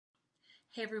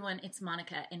Hey everyone, it's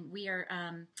Monica, and we are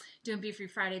doing Be Free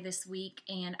Friday this week.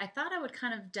 And I thought I would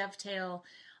kind of dovetail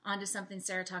onto something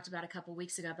Sarah talked about a couple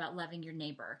weeks ago about loving your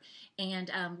neighbor.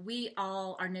 And we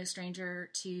all are no stranger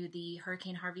to the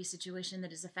Hurricane Harvey situation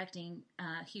that is affecting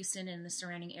Houston and the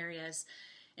surrounding areas.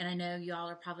 And I know you all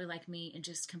are probably like me and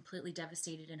just completely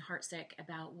devastated and heartsick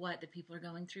about what the people are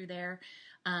going through there.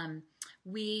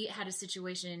 We had a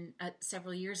situation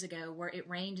several years ago where it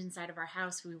rained inside of our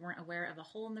house. We weren't aware of a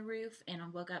hole in the roof, and I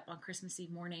woke up on Christmas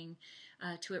Eve morning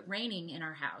to it raining in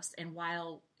our house. And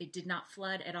while it did not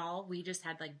flood at all, we just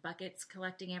had like buckets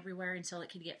collecting everywhere until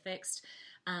it could get fixed.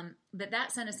 But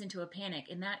that sent us into a panic,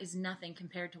 and that is nothing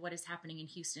compared to what is happening in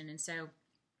Houston. And so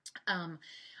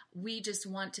we just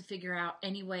want to figure out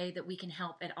any way that we can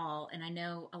help at all. And I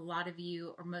know a lot of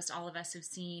you, or most all of us, have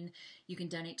seen you can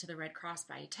donate to the Red Cross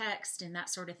by text and that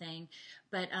sort of thing.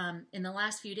 But in the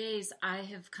last few days, I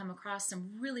have come across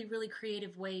some really, really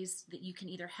creative ways that you can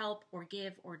either help or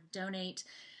give or donate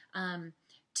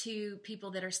to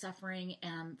people that are suffering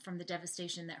from the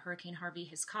devastation that Hurricane Harvey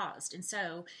has caused. And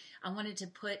so I wanted to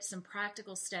put some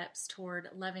practical steps toward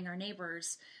loving our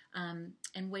neighbors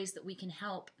and ways that we can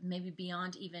help, maybe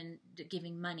beyond even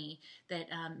giving money, that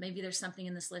maybe there's something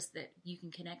in this list that you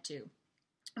can connect to.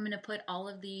 I'm going to put all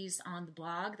of these on the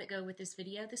blog that go with this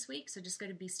video this week. So just go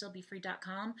to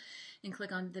BeStillBeFree.com and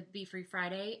click on the Be Free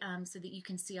Friday so that you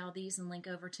can see all these and link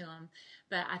over to them.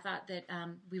 But I thought that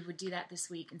we would do that this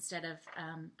week instead of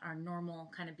our normal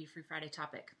kind of Be Free Friday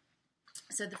topic.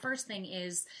 So the first thing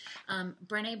is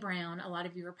Brené Brown. A lot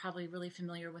of you are probably really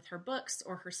familiar with her books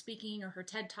or her speaking or her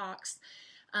TED Talks.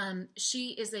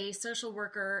 She is a social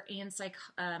worker and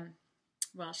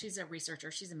well, she's a researcher.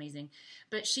 She's amazing.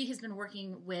 But she has been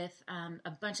working with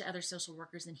a bunch of other social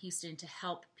workers in Houston to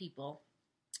help people.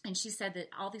 And she said that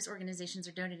all these organizations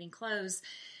are donating clothes.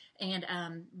 And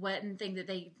one thing that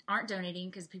they aren't donating,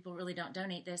 because people really don't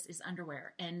donate this, is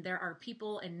underwear. And there are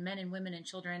people and men and women and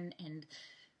children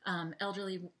and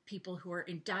elderly people who are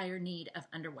in dire need of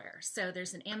underwear. So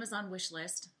there's an Amazon wish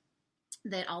list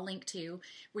that I'll link to,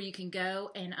 where you can go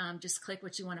and just click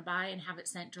what you want to buy and have it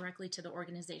sent directly to the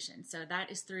organization. So that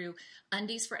is through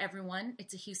Undies for Everyone.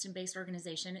 It's a Houston-based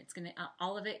organization. It's going to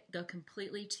all of it go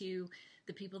completely to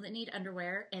the people that need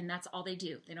underwear, and that's all they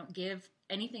do. They don't give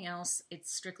anything else.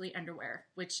 It's strictly underwear,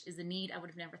 which is a need I would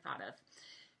have never thought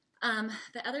of.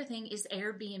 The other thing is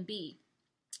Airbnb.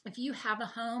 If you have a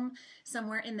home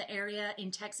somewhere in the area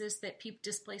in Texas that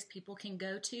displaced people can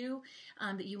go to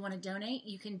that you want to donate,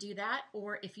 you can do that.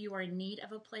 Or if you are in need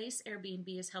of a place,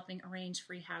 Airbnb is helping arrange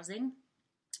free housing.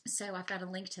 So I've got a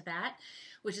link to that,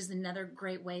 which is another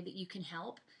great way that you can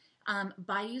help.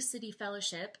 Bayou City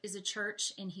Fellowship is a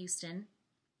church in Houston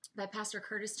by Pastor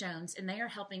Curtis Jones, and they are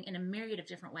helping in a myriad of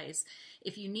different ways.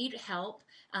 If you need help,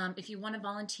 if you want to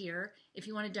volunteer, if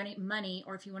you want to donate money,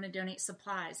 or if you want to donate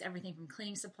supplies, everything from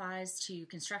cleaning supplies to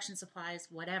construction supplies,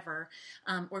 whatever,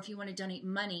 or if you want to donate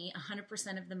money,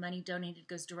 100% of the money donated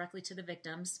goes directly to the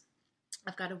victims.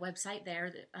 I've got a website there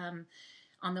that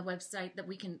on the website that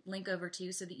we can link over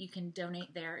to so that you can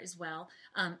donate there as well.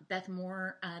 Beth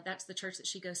Moore, that's the church that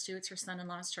she goes to. It's her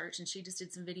son-in-law's church, and she just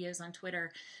did some videos on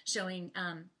Twitter showing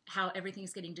how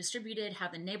everything's getting distributed, how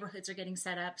the neighborhoods are getting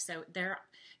set up. So they're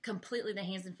completely the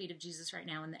hands and feet of Jesus right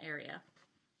now in the area.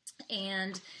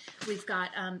 And we've got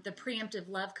the Preemptive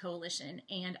Love Coalition,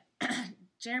 and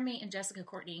Jeremy and Jessica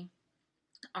Courtney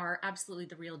are absolutely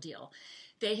the real deal.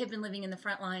 They have been living in the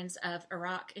front lines of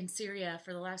Iraq and Syria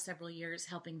for the last several years,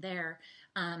 helping there.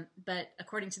 But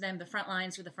according to them, the front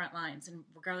lines are the front lines. And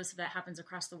regardless if that happens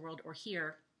across the world or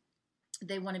here,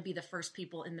 they want to be the first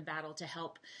people in the battle to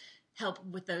help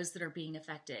with those that are being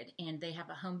affected. And they have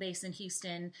a home base in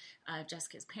Houston.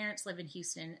 Jessica's parents live in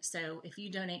Houston. So if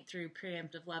you donate through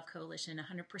Preemptive Love Coalition,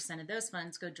 100% of those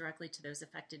funds go directly to those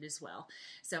affected as well.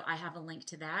 So I have a link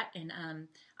to that. And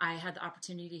I had the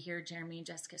opportunity to hear Jeremy and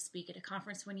Jessica speak at a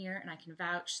conference one year, and I can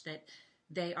vouch that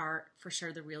they are for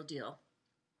sure the real deal.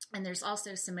 And there's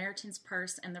also Samaritan's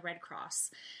Purse and the Red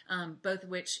Cross, both of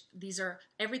which these are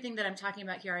everything that I'm talking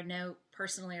about here. I know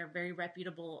personally are very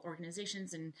reputable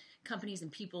organizations and companies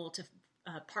and people to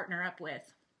partner up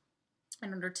with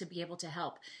in order to be able to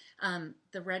help.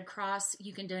 The Red Cross,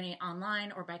 you can donate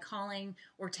online or by calling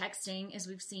or texting, as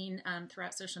we've seen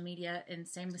throughout social media, and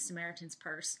same with Samaritan's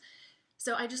Purse.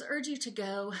 So I just urge you to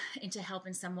go and to help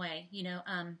in some way.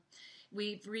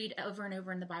 We read over and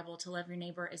over in the Bible to love your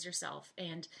neighbor as yourself.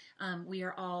 And we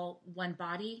are all one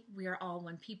body. We are all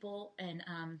one people. And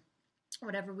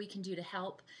whatever we can do to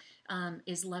help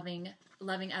is loving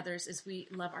others as we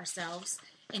love ourselves.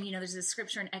 And, there's a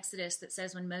scripture in Exodus that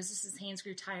says when Moses' hands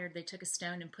grew tired, they took a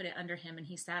stone and put it under him and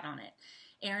he sat on it.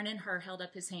 Aaron and Hur held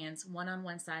up his hands, one on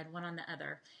one side, one on the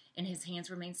other, and his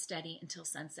hands remained steady until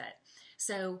sunset.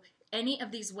 So any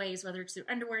of these ways, whether it's through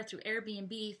underwear, through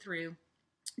Airbnb, through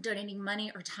donating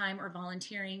money or time or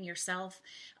volunteering yourself,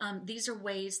 these are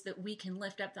ways that we can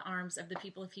lift up the arms of the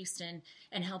people of Houston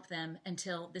and help them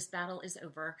until this battle is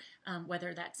over,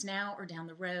 whether that's now or down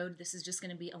the road. This is just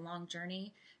going to be a long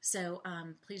journey. So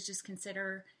please just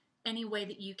consider any way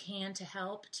that you can to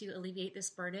help to alleviate this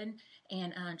burden,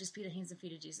 and just be the hands and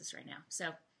feet of Jesus right now.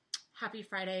 So happy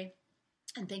Friday,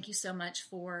 and thank you so much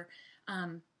for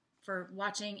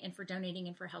watching and for donating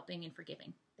and for helping and for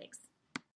giving. Thanks.